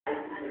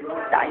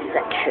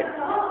Dissection.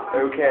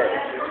 Okay.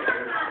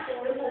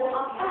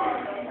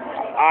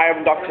 I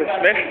am Dr.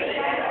 Smith.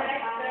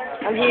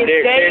 And he is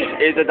This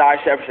gay. is a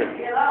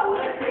dissection.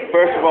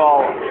 First of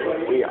all,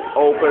 we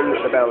open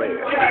the belly.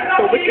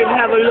 So we can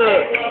have a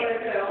look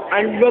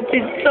and rub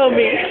his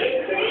tummy.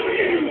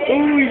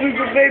 Ooh, he's a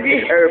good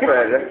baby. It's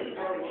open.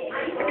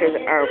 It is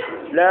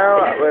open.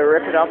 Now we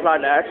rip it up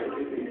like that.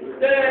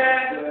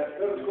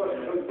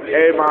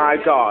 Oh my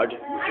God.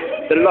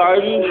 The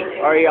lungs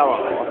are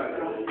yellow.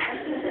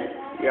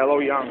 Yellow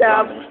young.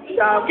 Stop.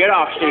 Get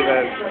off,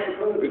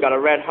 Steven. We got a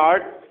red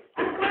heart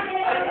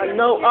And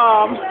no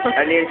arm.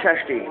 and the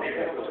intestine.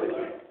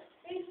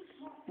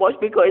 What's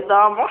because his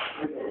arm?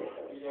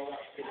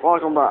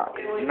 Welcome back.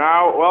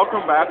 Now,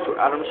 welcome back to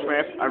Adam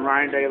Smith and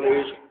Ryan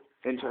Daly's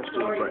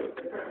intestine break.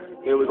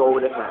 Here we go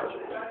with the head.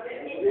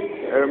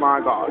 Oh my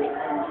God.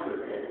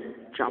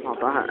 Chop off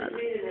the head.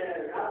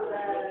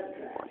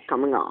 It's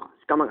coming off.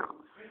 It's coming off.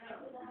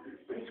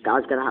 This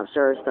guy's gonna have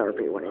serious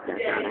therapy when he gets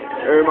out of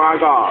here. Oh my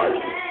God.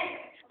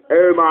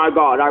 Oh my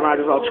God, I might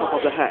as well chop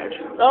off the head.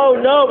 Oh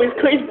no, he's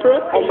clean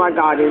broken. Oh my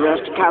God, he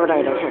just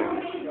decapitated him.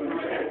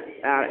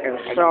 That is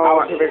So so.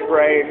 out of his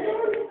brain,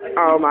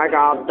 Oh my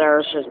God,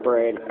 there's his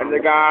brain. and the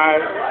guy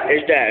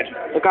is dead.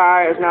 The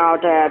guy is now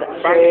dead.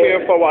 Thank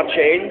you for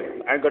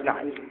watching, and good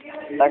night.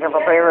 Thank you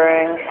for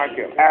viewing, Thank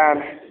you. and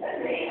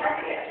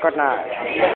good night.